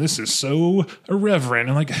genius and this is so irreverent.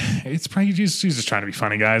 And like, it's probably he's just trying to be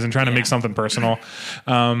funny, guys, and trying to make something personal.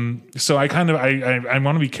 So I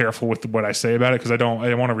want to be careful with what I say about it because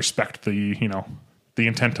I want to respect the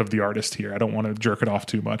intent of the artist here. I don't want to jerk it off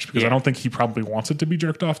too much because I don't think he probably wants it to be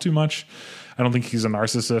jerked off too much. I don't think he's a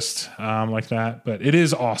narcissist like that, but it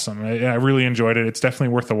is awesome. I really enjoyed it. It's definitely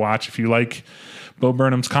worth a watch if you like Bo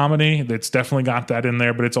Burnham's comedy. It's definitely got that in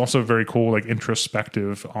there, but it's also very cool, like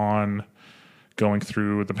introspective on going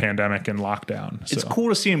through the pandemic and lockdown. It's cool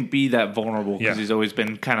to see him be that vulnerable because he's always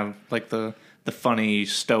been kind of like the funny,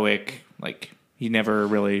 stoic, like he never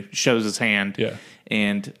really shows his hand. Yeah.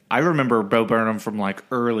 And I remember Bo Burnham from like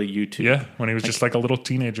early YouTube. Yeah, when he was just like a little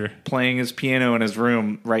teenager. Playing his piano in his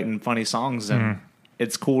room, writing funny songs. And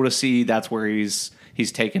it's cool to see that's where he's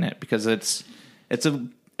taken it because it's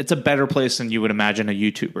a better place than you would imagine a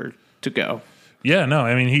YouTuber to go. Yeah, no,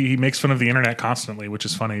 I mean, he makes fun of the internet constantly, which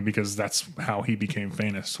is funny because that's how he became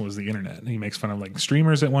famous was the internet. He makes fun of like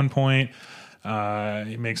streamers at one point.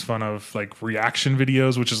 He makes fun of like reaction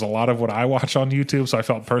videos, which is a lot of what I watch on YouTube. So I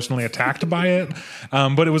felt personally attacked by it.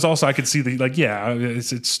 But it was also, I could see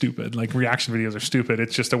it's stupid. Like reaction videos are stupid.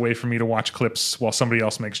 It's just a way for me to watch clips while somebody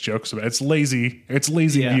else makes jokes about it. It's lazy. It's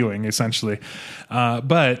lazy viewing essentially.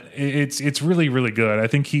 But it's really, really good. I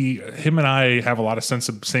think him and I have a lot of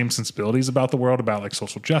same sensibilities about the world, about like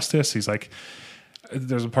social justice. He's like,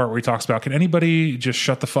 there's a part where he talks about, can anybody just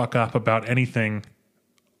shut the fuck up about anything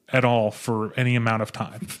at all for any amount of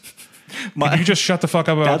time? Can you just shut the fuck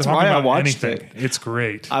up about That's talking why I about watched anything? it. It's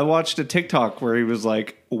great. I watched a TikTok where he was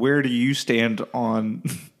like, "Where do you stand on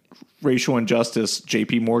racial injustice,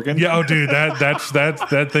 JP Morgan?" Yeah, oh, dude,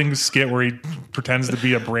 that thing skit where he pretends to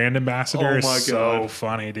be a brand ambassador Oh my is so God.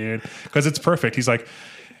 funny, dude. Because it's perfect. He's like,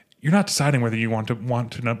 you're not deciding whether you want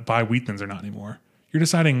to not buy wheat thins or not anymore. You're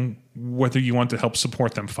deciding whether you want to help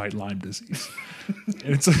support them fight Lyme disease.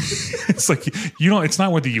 And it's like you don't. It's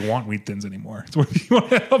not whether you want wheat thins anymore. It's whether you want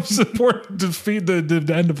to help support defeat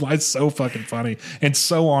the end of life. It's so fucking funny and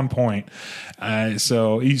so on point.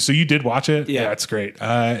 So you did watch it? Yeah. It's great.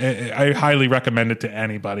 I highly recommend it to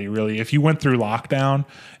anybody. Really, if you went through lockdown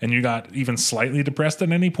and you got even slightly depressed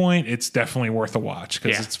at any point, it's definitely worth a watch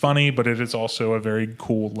because Yeah. it's funny, but it is also a very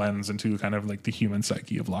cool lens into kind of like the human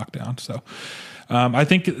psyche of lockdown. So. I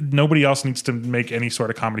think nobody else needs to make any sort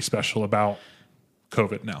of comedy special about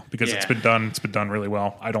COVID now because it's been done. It's been done really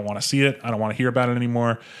well. I don't want to see it. I don't want to hear about it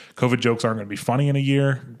anymore. COVID jokes aren't going to be funny in a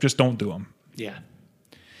year. Just don't do them. Yeah.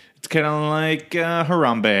 It's kind of like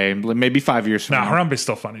Harambe, maybe 5 years from now. Harambe's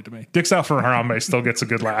still funny to me. Dicks Out for Harambe still gets a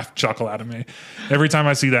good laugh, chuckle out of me. Every time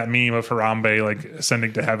I see that meme of Harambe like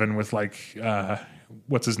ascending to heaven with like,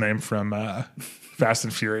 what's his name from Fast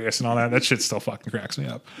and Furious and all that shit still fucking cracks me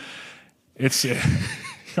up. It's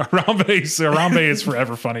Harambe is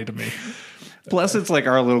forever funny to me. Plus, it's like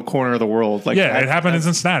our little corner of the world. Like, Yeah, it happened in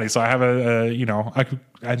Cincinnati, so I have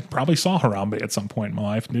I probably saw Harambe at some point in my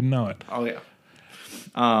life. Didn't know it. Oh yeah.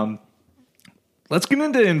 Let's get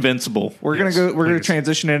into Invincible. We're Yes, gonna please.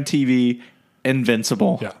 transition into TV.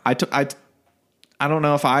 Invincible. Yeah. I don't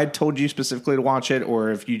know if I told you specifically to watch it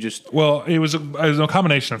or if you just. Well, it was a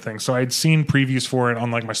combination of things. So I'd seen previews for it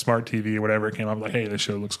on like my smart TV or whatever. It came up like, hey, this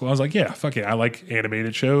show looks cool. I was like, yeah, fuck yeah. I like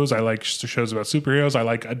animated shows. I like shows about superheroes. I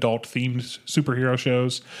like adult themed superhero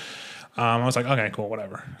shows. I was like, okay, cool,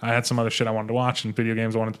 whatever. I had some other shit I wanted to watch and video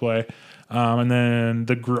games I wanted to play. And then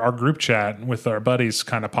our group chat with our buddies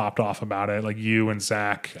kind of popped off about it. Like you and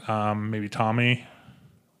Zach, maybe Tommy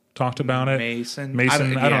talked about it. Mason. I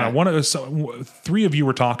don't Yeah. know. Three of you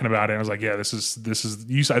were talking about it. I was like, yeah, this is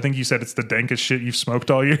you. I think you said it's the dankest shit you've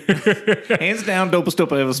smoked all year. Hands down, dopest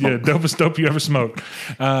dope I ever Yeah, smoked. dopest dope you ever smoked.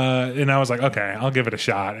 And I was like, okay, I'll give it a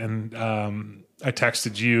shot. And I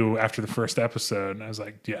texted you after the first episode, and I was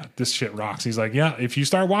like, yeah, this shit rocks. He's like, yeah, if you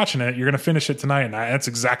start watching it, you're going to finish it tonight. And that's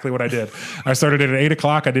exactly what I did. I started it at 8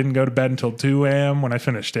 o'clock. I didn't go to bed until 2 a.m. when I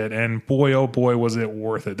finished it. And boy, oh boy, was it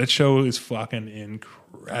worth it. That show is fucking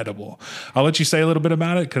incredible. I'll let you say a little bit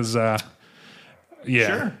about it because, yeah.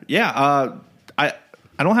 Sure. Yeah. I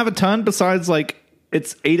don't have a ton besides like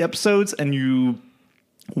it's 8 episodes and you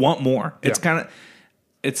want more. It's Yeah. kind of.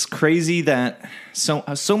 It's crazy that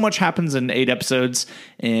so much happens in 8 episodes,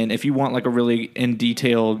 and if you want like a really in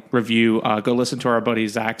detailed review, go listen to our buddy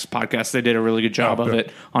Zach's podcast. They did a really good job of good.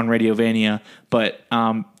 it on Radiovania. But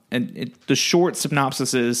the short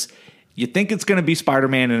synopsis is you think it's going to be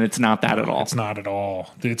Spider-Man, and it's not that at all. It's not at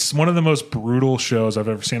all. It's one of the most brutal shows I've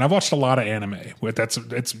ever seen. I've watched a lot of anime.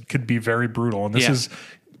 It's could be very brutal, and this Yeah. is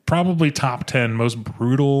probably top 10 most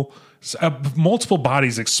brutal. Multiple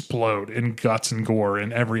bodies explode in guts and gore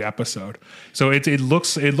in every episode. So it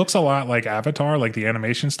looks a lot like Avatar, like the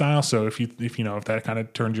animation style. So if that kind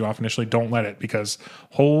of turned you off initially, don't let it, because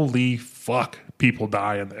holy fuck, people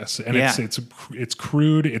die in this, and Yeah. it's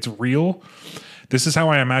crude, it's real. This is how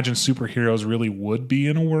I imagine superheroes really would be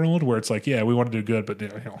in a world where it's like, yeah, we want to do good, but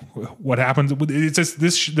what happens? It's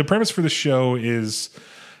just the premise for the show is.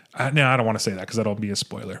 No, I don't want to say that because that'll be a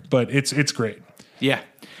spoiler. But it's great. Yeah.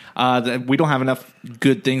 We don't have enough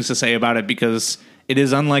good things to say about it because it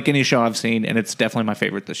is unlike any show I've seen, and it's definitely my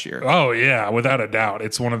favorite this year. Oh yeah, without a doubt,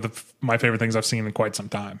 it's one of my favorite things I've seen in quite some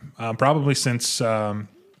time. Probably since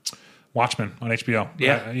Watchmen on HBO.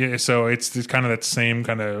 Yeah. So it's kind of that same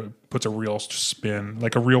kind of puts a real spin,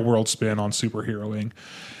 like a real world spin on superheroing,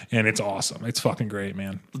 and it's awesome. It's fucking great,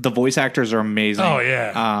 man. The voice actors are amazing. Oh,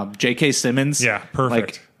 yeah. J.K. Simmons. Yeah,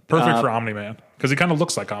 perfect. Perfect for Omni-Man, because he kind of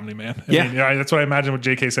looks like Omni-Man. I mean, that's what I imagine what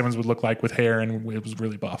J.K. Simmons would look like with hair, and it was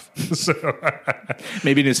really buff. So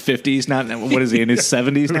Maybe in his 50s, not what is he, in his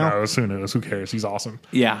 70s who now? knows? Who knows? Who cares? He's awesome.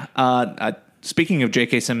 Yeah. Speaking of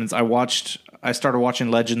J.K. Simmons, I started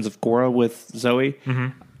watching Legends of Korra with Zoe. Mm-hmm.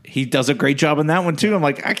 He does a great job in that one too. I'm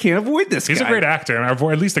like, I can't avoid this guy. He's a great actor, and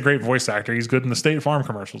at least a great voice actor. He's good in the State Farm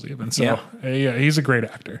commercials, even. So yeah, he's a great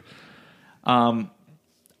actor.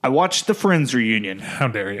 I watched the Friends reunion. How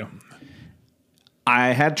dare you? I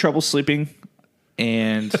had trouble sleeping,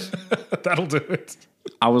 and That'll do it.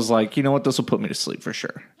 I was like, you know what? This will put me to sleep for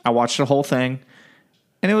sure. I watched the whole thing,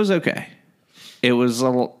 and it was okay. It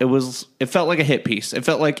felt like a hit piece. It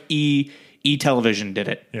felt like E television did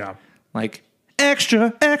it. Yeah. Like,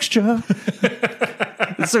 extra, extra.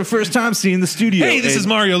 It's their first time seeing the studio. Hey, this is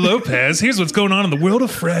Mario Lopez. Here's what's going on in the world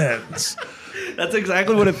of Friends. That's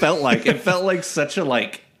exactly what it felt like. It felt like such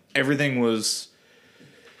a everything was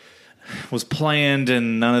planned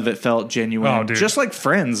and none of it felt genuine. Oh, dude. Just like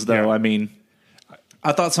Friends, though. Yeah. I mean,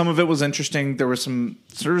 I thought some of it was interesting. There were some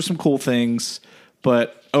cool things,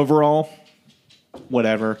 but overall,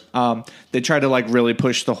 whatever. They tried to really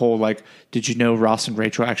push the whole did you know Ross and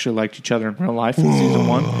Rachel actually liked each other in real life in season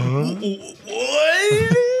 1?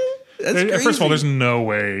 What? That's crazy. First of all, there's no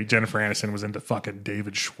way Jennifer Aniston was into fucking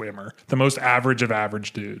David Schwimmer, the most average of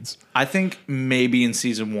average dudes. I think maybe in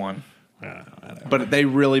season 1. I don't know. But they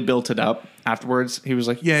really built it up afterwards. He was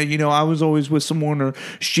like, yeah, I was always with someone, or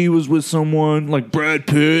she was with someone like Brad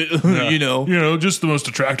Pitt, just the most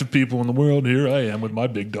attractive people in the world. Here I am with my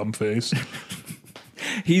big dumb face.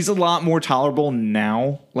 He's a lot more tolerable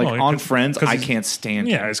now. On Friends, I can't stand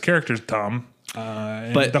him. Yeah, his character's dumb.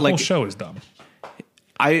 But the whole show is dumb.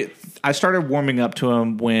 I started warming up to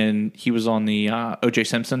him when he was on the O.J.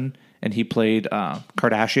 Simpson and he played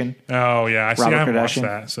Kardashian. Oh yeah, I haven't watched Kardashian.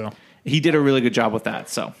 that. So he did a really good job with that.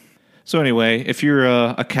 So anyway, if you're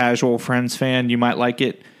a casual Friends fan, you might like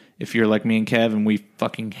it. If you're like me and Kev and we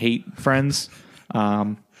fucking hate Friends,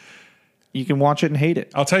 you can watch it and hate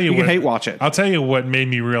it. I'll tell you, you can hate watch it. I'll tell you what made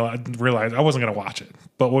me realize I wasn't going to watch it,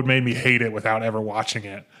 but what made me hate it without ever watching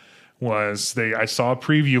it was I saw a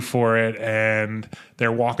preview for it and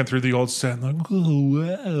they're walking through the old set and like, oh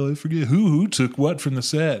wow, I forget who took what from the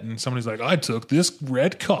set, and somebody's like, I took this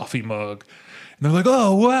red coffee mug. And they're like,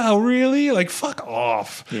 oh, wow, really? Like, fuck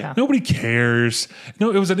off. Yeah. Nobody cares. No,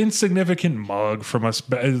 it was an insignificant mug from us.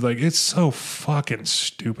 Like, it's so fucking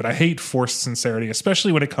stupid. I hate forced sincerity,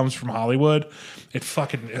 especially when it comes from Hollywood. It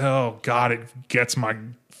fucking, oh, God, it gets my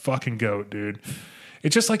fucking goat, dude.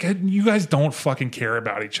 It's just like, you guys don't fucking care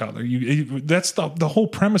about each other. That's the whole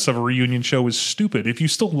premise of a reunion show is stupid. If you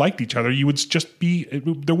still liked each other, you would just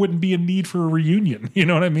there wouldn't be a need for a reunion. You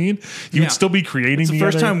know what I mean? You would still be creating. It's the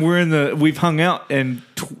first time we've hung out in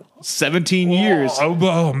 17 years.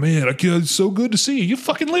 Oh man, it's so good to see you. You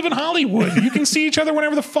fucking live in Hollywood. You can see each other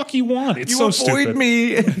whenever the fuck you want. It's so stupid.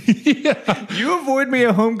 You avoid me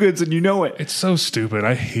at Home Goods and you know it. It's so stupid.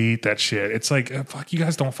 I hate that shit. It's like, fuck, you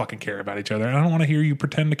guys don't fucking care about each other. I don't want to hear you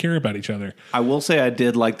pretend to care about each other. I will say I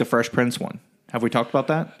did like the Fresh Prince one. Have we talked about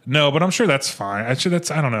that? No, but I'm sure that's fine. Actually,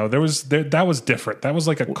 I don't know. That was different. That was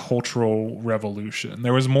like a cultural revolution.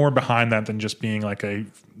 There was more behind that than just being I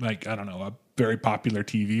don't know, a very popular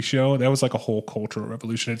TV show. That was like a whole cultural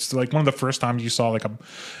revolution. It's like one of the first times you saw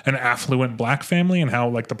an affluent black family and how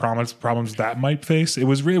the problems that might face. It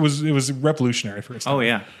was revolutionary for its time. Oh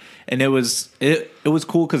yeah, and it was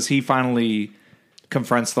cool because he finally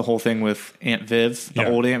confronts the whole thing with Aunt Viv, the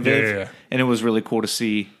old Aunt Viv, yeah. And it was really cool to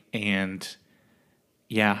see. And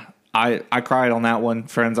yeah, I cried on that one.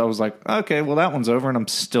 Friends, I was like, okay, well that one's over, and I'm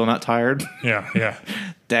still not tired. Yeah.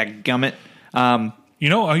 Dadgummit. You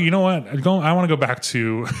know what? I want to go back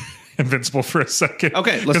to Invincible for a second.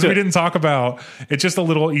 Okay, let's do it. Because we didn't talk about it's just a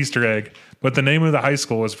little Easter egg, but the name of the high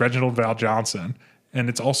school is Reginald Val Johnson, and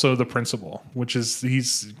it's also the principal,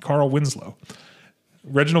 he's Carl Winslow.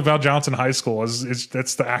 Reginald Val Johnson High School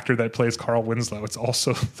that's the actor that plays Carl Winslow. It's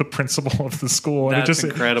also the principal of the school, and That's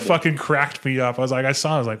incredible. It fucking cracked me up. I was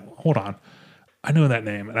like, hold on. I know that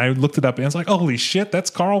name. And I looked it up and it's like, holy shit, that's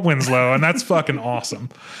Carl Winslow. And that's fucking awesome.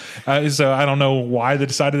 So I don't know why they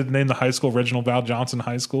decided to name the high school Reginald Val Johnson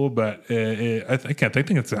High School, but I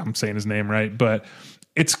think I'm saying his name right, but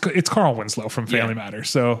it's Carl Winslow from Family Matters.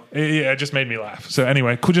 So it just made me laugh. So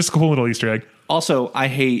anyway, just a cool little Easter egg. Also, I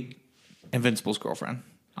hate Invincible's girlfriend.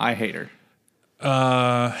 I hate her.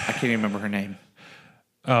 I can't even remember her name.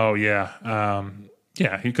 Oh yeah.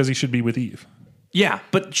 Because he should be with Eve. Yeah,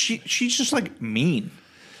 but she's just mean.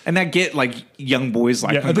 And I get young boys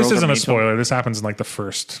like. Yeah, this isn't a spoiler. This happens in the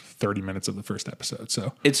first 30 minutes of the first episode.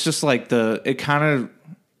 So it's just it's kind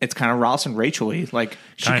of Ross and Rachel-y.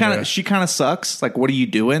 She kind of sucks. What are you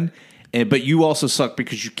doing? But you also suck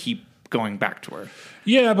because you keep going back to her.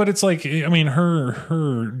 Yeah, but it's her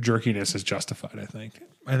jerkiness is justified.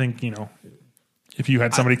 I think if you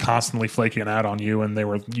had somebody constantly flaking out on you and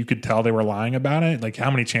you could tell they were lying about it,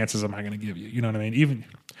 how many chances am I going to give you? You know what I mean? Even,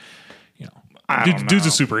 dude's a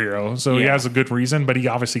superhero, so he has a good reason, but he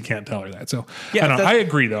obviously can't tell her that. So I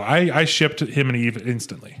agree though. I shipped him and Eve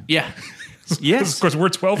instantly. Yeah. Yes. Because we're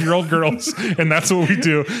 12-year-old girls and that's what we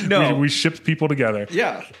do. No. We ship people together.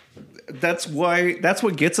 Yeah. That's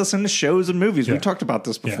what gets us into shows and movies. Yeah. We've talked about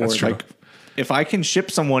this before. Yeah, that's true. If I can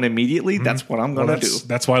ship someone immediately, that's what I'm going to do.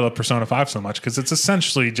 That's why I love Persona 5 so much, because it's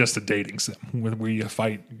essentially just a dating sim where you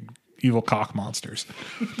fight evil cock monsters.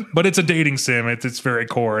 But it's a dating sim. It's very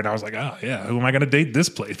core. And I was like, oh, yeah, who am I going to date this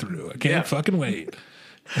playthrough? I can't fucking wait.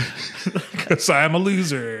 Because I'm a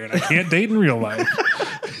loser and I can't date in real life.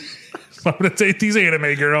 So I'm going to date these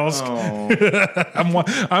anime girls. Oh.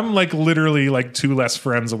 I'm like literally like 2 less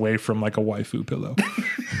friends away from like a waifu pillow.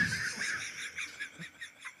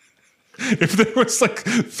 If there was like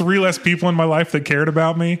 3 less people in my life that cared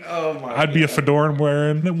about me, I'd be a fedoran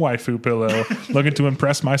wearing a waifu pillow, looking to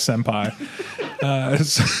impress my senpai.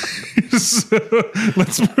 So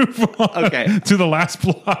let's move on to the last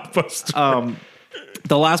blockbuster.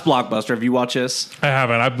 The last blockbuster. Have you watched this? I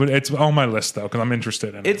haven't. It's on my list though because I'm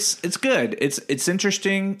interested in it. It's good. It's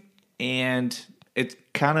interesting, and it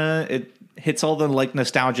hits all the like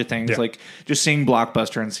nostalgia things, like just seeing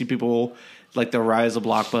Blockbuster and see people like the rise of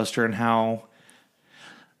Blockbuster and how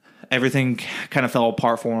everything kind of fell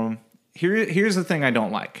apart for them. Here's the thing I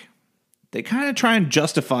don't like. They kind of try and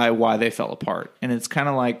justify why they fell apart, and it's kind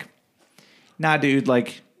of like, nah, dude,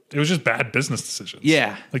 like. It was just bad business decisions.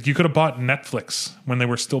 Yeah. Like you could have bought Netflix when they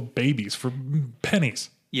were still babies for pennies.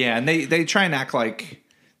 Yeah, and they try and act like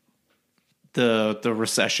the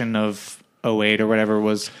recession of 2008 or whatever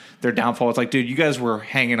was their downfall. It's like, dude, you guys were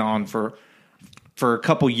hanging on for a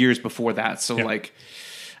couple years before that. So like,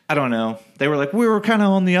 I don't know. They were like, we were kind of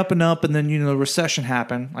on the up and up, and then the recession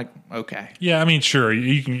happened. Like, okay. Yeah, I mean, sure,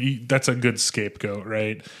 that's a good scapegoat,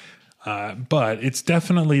 right? But it's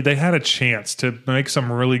definitely, they had a chance to make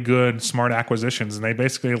some really good, smart acquisitions, and they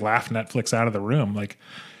basically laughed Netflix out of the room. Like,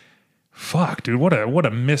 fuck, dude, what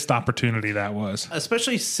a missed opportunity that was.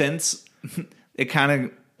 Especially since it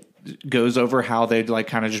kind of goes over how they like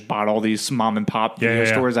kind of just bought all these mom and pop video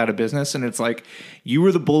stores out of business, and it's like you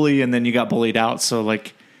were the bully, and then you got bullied out. So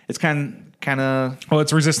like, it's kind of well,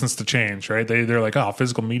 it's resistance to change, right? They're like, oh,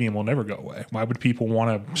 physical medium will never go away. Why would people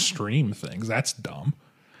want to stream things? That's dumb.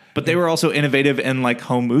 But they were also innovative in like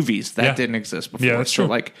home movies that didn't exist before. Yeah, that's true. So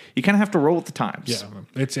like you kind of have to roll with the times. Yeah,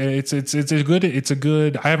 it's a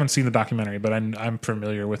good. I haven't seen the documentary, but I'm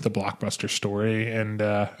familiar with the Blockbuster story and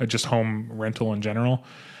just home rental in general.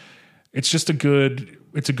 It's just a good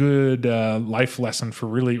life lesson for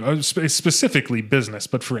really specifically business,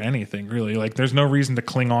 but for anything really. Like there's no reason to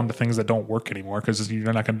cling on to things that don't work anymore because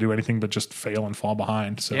you're not going to do anything but just fail and fall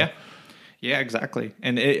behind. So yeah, exactly.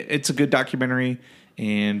 And it's a good documentary.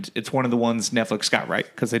 And it's one of the ones Netflix got right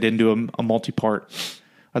because they didn't do a multi-part,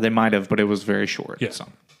 or they might have, but it was very short. Yeah. So,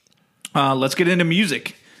 let's get into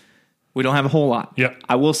music. We don't have a whole lot. Yeah.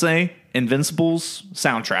 I will say Invincible's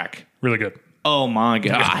soundtrack. Really good. Oh my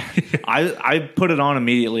God. I put it on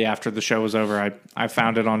immediately after the show was over. I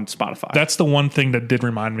found it on Spotify. That's the one thing that did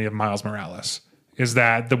remind me of Miles Morales. Is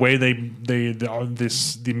that the way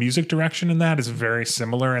the music direction in that is very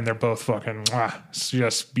similar, and they're both fucking it's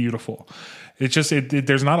just beautiful. It's just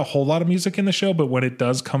there's not a whole lot of music in the show, but when it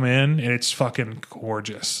does come in, it's fucking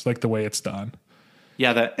gorgeous, like the way it's done.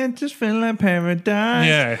 Yeah, that "It Just Feel Like Paradise."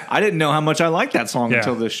 Yeah, I didn't know how much I liked that song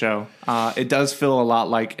until this show. It does feel a lot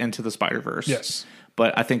like Into the Spider-Verse. Yes,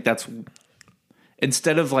 but I think that's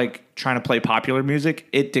instead of like trying to play popular music,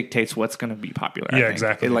 it dictates what's going to be popular. Yeah,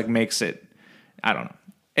 exactly. It like makes it. I don't know.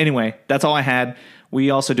 Anyway, that's all I had. We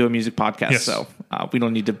also do a music podcast, so we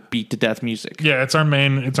don't need to beat to death music. Yeah, it's our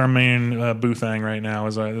main boo thing right now.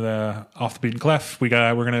 Is the Off the Beaten Clef.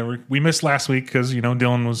 We missed last week because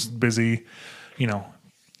Dylan was busy,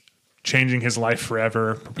 changing his life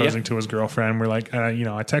forever, proposing to his girlfriend. We're like, I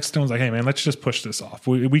texted him, I was like, hey man, let's just push this off.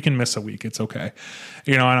 We can miss a week. It's okay.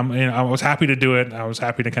 And I was happy to do it. I was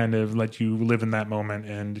happy to kind of let you live in that moment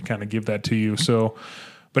and kind of give that to you. So.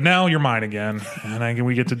 But now you're mine again, and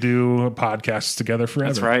we get to do podcasts together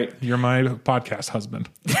forever. That's right. You're my podcast husband.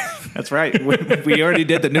 That's right. We already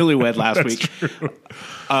did the Newlywed last week. True.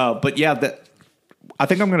 But yeah, I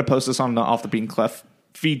think I'm going to post this on the Off the Beaten Clef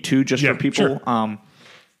feed too, just for people. Sure.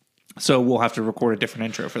 So we'll have to record a different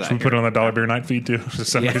intro for that. Should we put it on the Dollar Beer Night feed too?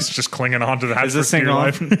 Somebody's just clinging on to that. Is this thing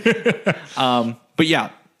on? But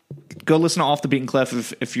yeah, go listen to Off the Beaten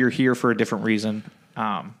Clef if you're here for a different reason.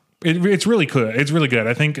 It's really good. It's really good.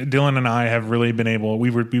 I think Dylan and I have really been able.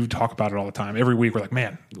 We would talk about it all the time. Every week we're like,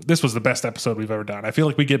 man, this was the best episode we've ever done. I feel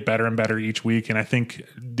like we get better and better each week, and I think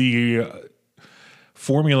the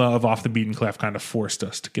formula of Off the Beaten Clef kind of forced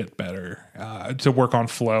us to get better, to work on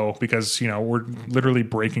flow because we're literally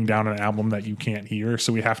breaking down an album that you can't hear.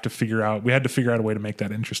 So we had to figure out a way to make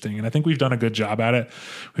that interesting, and I think we've done a good job at it.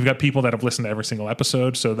 We've got people that have listened to every single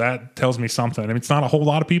episode, so that tells me something. I mean, it's not a whole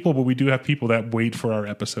lot of people, but we do have people that wait for our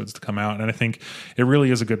episodes to come out, and I think it really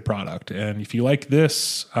is a good product. And if you like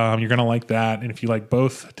this, you're going to like that, and if you like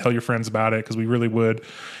both, tell your friends about it because we really would.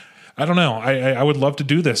 I don't know. I would love to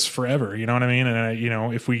do this forever. You know what I mean?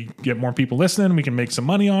 And if we get more people listening, we can make some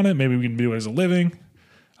money on it. Maybe we can do it as a living.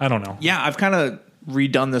 I don't know. Yeah, I've kind of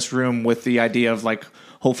redone this room with the idea of like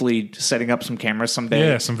hopefully setting up some cameras someday.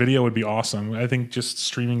 Yeah, some video would be awesome. I think just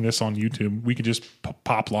streaming this on YouTube, we could just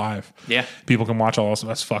pop live. Yeah. People can watch all of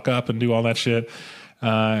us fuck up and do all that shit.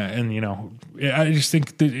 And I just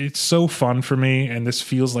think that it's so fun for me, and this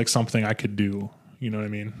feels like something I could do. You know what I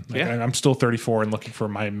mean? Like, I'm still 34 and looking for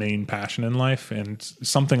my main passion in life, and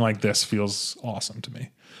something like this feels awesome to me.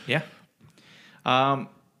 Yeah.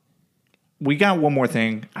 We got one more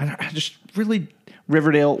thing. I just really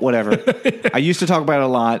Riverdale, whatever. I used to talk about it a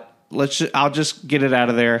lot. I'll just get it out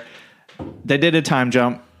of there. They did a time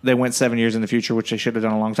jump. They went 7 years in the future, which they should have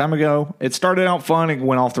done a long time ago. It started out fun. It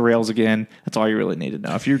went off the rails again. That's all you really need to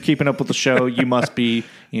know. If you're keeping up with the show, you must be,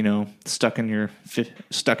 stuck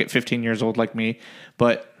at 15 years old like me.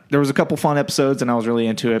 But there was a couple fun episodes, and I was really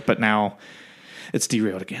into it. But now it's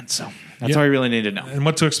derailed again. So that's all you really need to know. And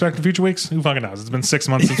what to expect in future weeks? Who fucking knows? It's been 6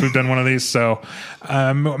 months since we've done one of these. So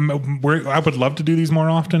I would love to do these more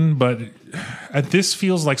often, but this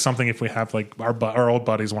feels like something if we have like our old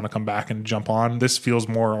buddies want to come back and jump on, this feels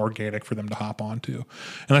more organic for them to hop on to.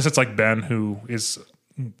 Unless it's like Ben, who is...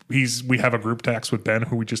 we have a group text with Ben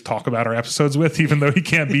who we just talk about our episodes with, even though he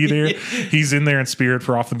can't be there. He's in there in spirit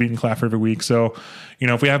for Off the Beaten Path every week. So,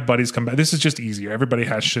 if we have buddies come back, this is just easier. Everybody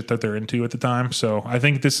has shit that they're into at the time. So I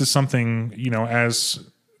think this is something, as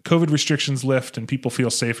COVID restrictions lift and people feel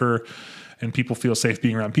safer and people feel safe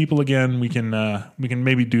being around people again, we can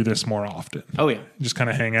maybe do this more often. Oh yeah. Just kind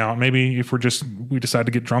of hang out. Maybe if we decide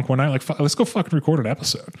to get drunk one night, like let's go fucking record an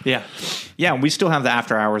episode. Yeah. Yeah. And we still have the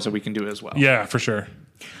after hours that we can do as well. Yeah, for sure.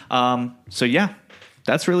 So yeah,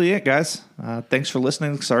 that's really it, guys. Thanks for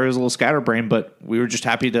listening. Sorry it was a little scatterbrained, but we were just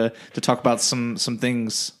happy to talk about some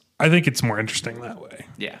things. I think it's more interesting that way.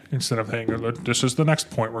 Yeah. Instead of saying, this is the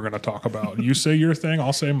next point we're going to talk about. You say your thing,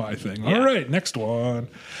 I'll say my thing. Yeah. All right, next one.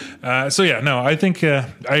 I think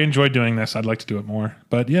I enjoy doing this. I'd like to do it more.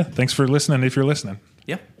 But yeah, thanks for listening if you're listening.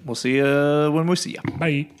 Yeah. We'll see you when we see you.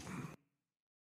 Bye.